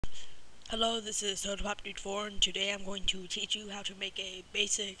Hello, this is SodaPopDude4, and today I'm going to teach you how to make a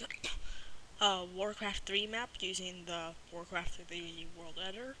basic Warcraft 3 map using the Warcraft 3 world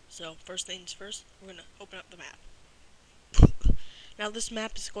editor. So first things first, we're going to open up the map. Now this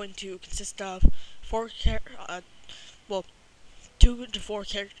map is going to consist of two to four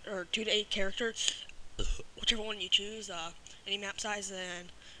character or 2 to 8 characters, whichever one you choose. Any map size, and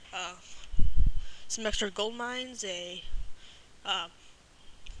some extra gold mines, uh,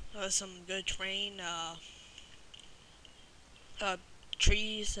 some good terrain, uh,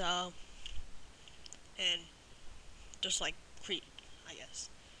 trees, and just like creep, I guess.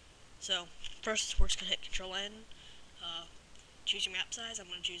 So first, we're just gonna hit Control N. Uh, choose your map size. I'm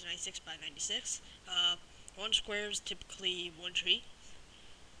gonna choose 96 by 96. One square is typically one tree,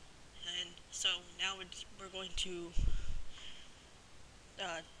 and so now we're going to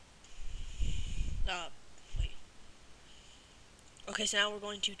uh, uh, wait. Okay, so now we're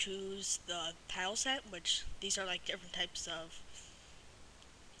going to choose the tile set, which these are like different types of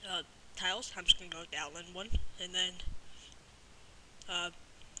uh, tiles. I'm just gonna go with the outline one, and then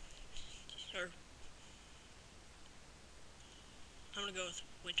or I'm gonna go with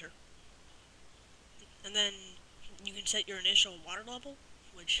winter. And then you can set your initial water level,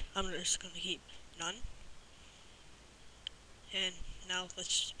 which I'm just going to keep none. And now let's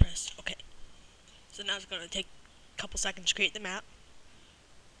just press OK. So now it's going to take a couple seconds to create the map.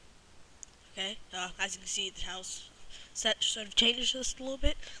 Okay, as you can see, the tiles set sort of changes just a little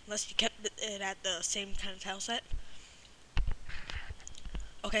bit, unless you kept it at the same kind of tile set.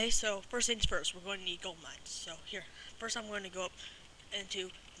 Okay, so first things first, we're going to need gold mines. So here, first I'm going to go up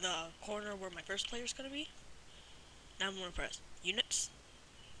into the corner where my first player is going to be. Now I'm going to press Units,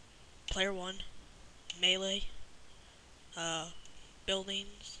 Player 1, Melee,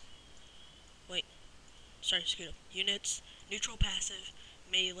 Buildings, screw up. Units, Neutral Passive,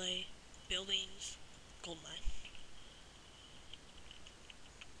 Melee, Buildings, Gold Mine.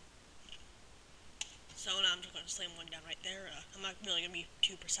 So now I'm just going to slam one down right there. I'm not really going to be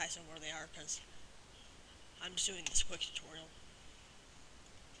too precise on where they are because I'm just doing this quick tutorial.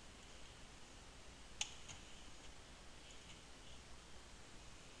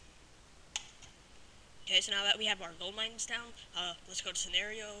 Okay, so now that we have our gold mines down, let's go to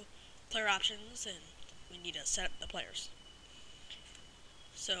Scenario, Player Options, and we need to set up the players.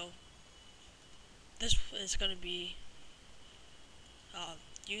 So this is going to be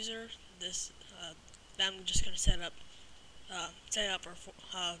user. I'm just going to set it up for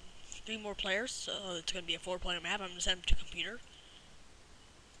 3 more players. So it's going to be a 4-player map. I'm going to set them to computer.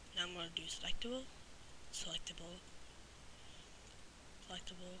 Now I'm going to do selectable,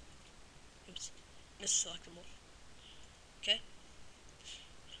 oops, misselectable. Okay.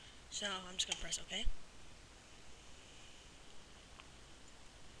 So I'm just going to press OK.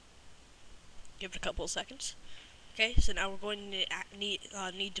 Give it a couple of seconds. Okay, so now we're going to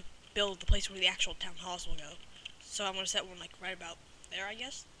need to build the place where the actual town halls will go. So I'm going to set one like right about there, I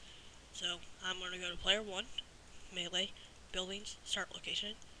guess. So I'm going to go to Player 1, Melee, Buildings, Start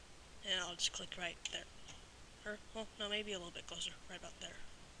Location, and I'll just click right there. Or, well, no, maybe a little bit closer, right about there.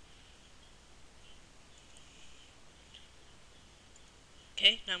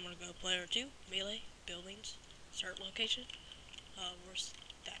 Okay, now I'm going to go Player 2, Melee, Buildings, Start Location. Where's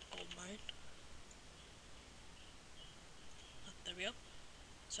that gold mine? Oh, there we go.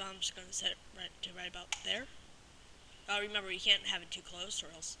 So I'm just going to set it right about there. Remember, you can't have it too close or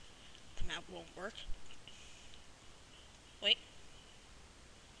else the map won't work. Wait.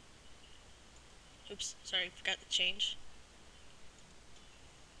 Oops, sorry, forgot to change.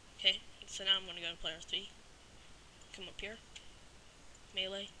 Okay, so now I'm going to go to Player 3. Come up here.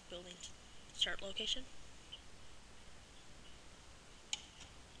 Melee, Buildings, Start Location.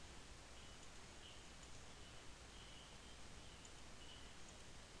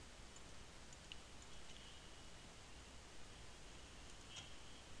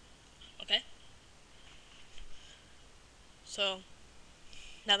 Okay. So,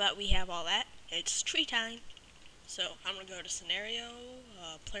 now that we have all that, it's tree time. So, I'm going to go to Scenario,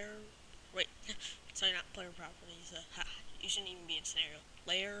 Player, wait, sorry, not Player Properties, you shouldn't even be in Scenario.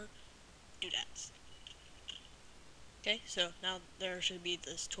 Layer, Doodads. Okay, so now there should be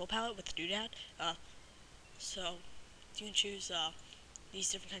this tool palette with the doodad. So you can choose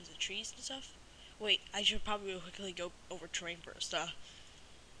these different kinds of trees and stuff. Wait, I should probably quickly go over terrain first.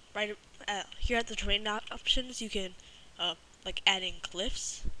 Right here at the terrain options, you can like add in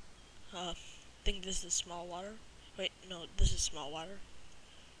cliffs. I think this is small water. Wait, no, this is small water.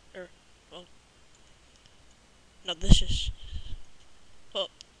 Or, well, no, this is. Well,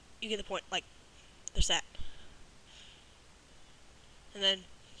 you get the point. Like, there's that. And then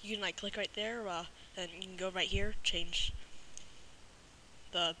you can like click right there, and you can go right here, change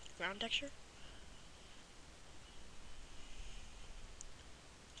the ground texture,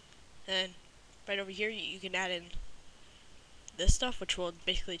 and right over here you can add in this stuff, which will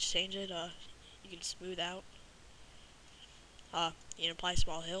basically change it. You can smooth out. You can apply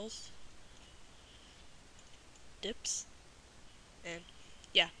small hills, dips, and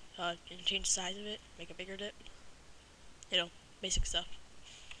yeah, you can change the size of it, make a bigger dip. You know, basic stuff.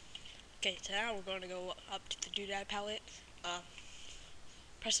 Okay, so now we're going to go up to the doodad palette. Uh,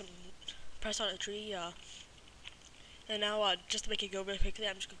 press some, press on a tree. And now just to make it go really quickly,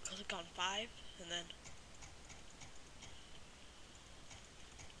 I'm just gonna click on 5, and then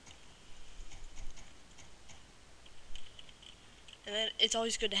it's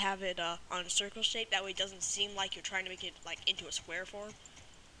always good to have it on a circle shape. That way, it doesn't seem like you're trying to make it like into a square form.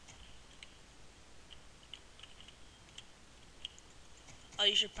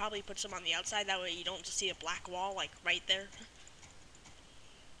 You should probably put some on the outside. That way, you don't just see a black wall like right there.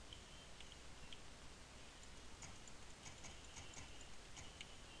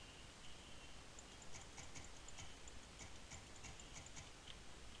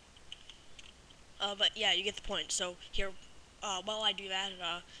 But yeah, you get the point. So here, while I do that,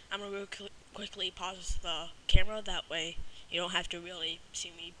 I'm gonna real quickly pause the camera. That way, you don't have to really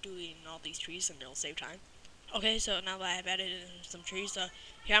see me doing all these trees, and it'll save time. Okay, so now that I've added in some trees,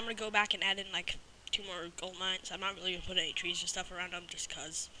 here I'm gonna go back and add in like 2 more gold mines. I'm not really gonna put any trees or stuff around them just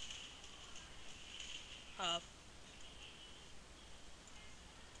cause. Uh,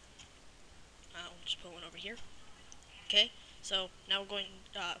 I'll just put one over here. Okay, so now we're going.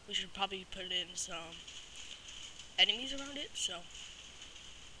 We should probably put in some enemies around it. So,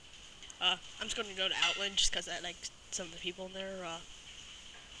 I'm just gonna go to Outland just cause I like some of the people in there.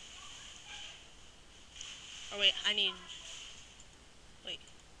 Oh wait, I need. Wait,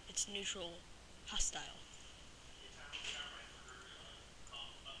 it's neutral, hostile.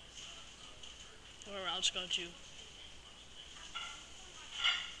 Or I'll just go to.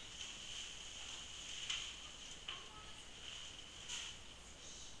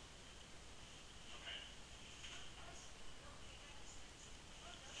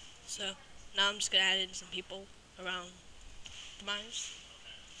 So now I'm just gonna add in some people around the mines.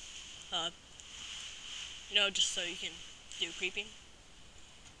 Uh, just so you can do creeping.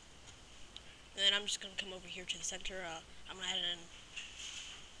 And then I'm just gonna come over here to the center. I'm gonna add in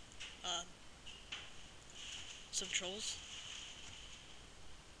uh, some trolls.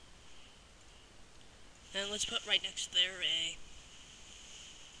 And let's put right next to there a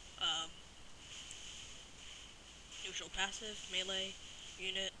uh, neutral passive, melee,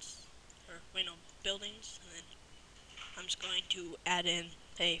 units, or wait no, buildings. And then I'm just going to add in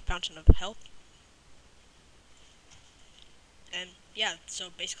a fountain of health. And yeah, so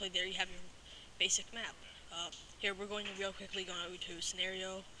basically there you have your basic map. Here we're going to real quickly go to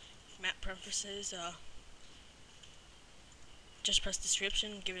scenario, map preferences, just press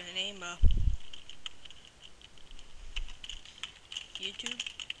description, give it a name, YouTube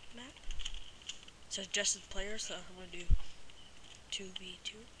map. Suggested players, so I'm going to do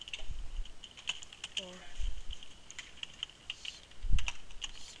 2v2 or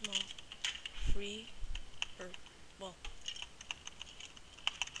small free, or well,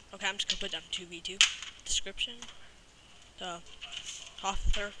 okay, I'm just going to put down 2v2. Description, the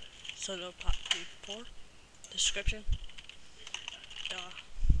author, so the pop 4. Description,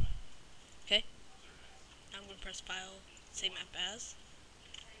 okay, I'm going to press file, save map as.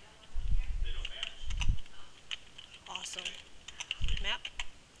 Awesome map,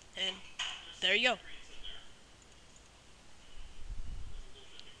 and there you go.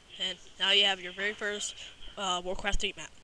 And now you have your very first Warcraft 3 map.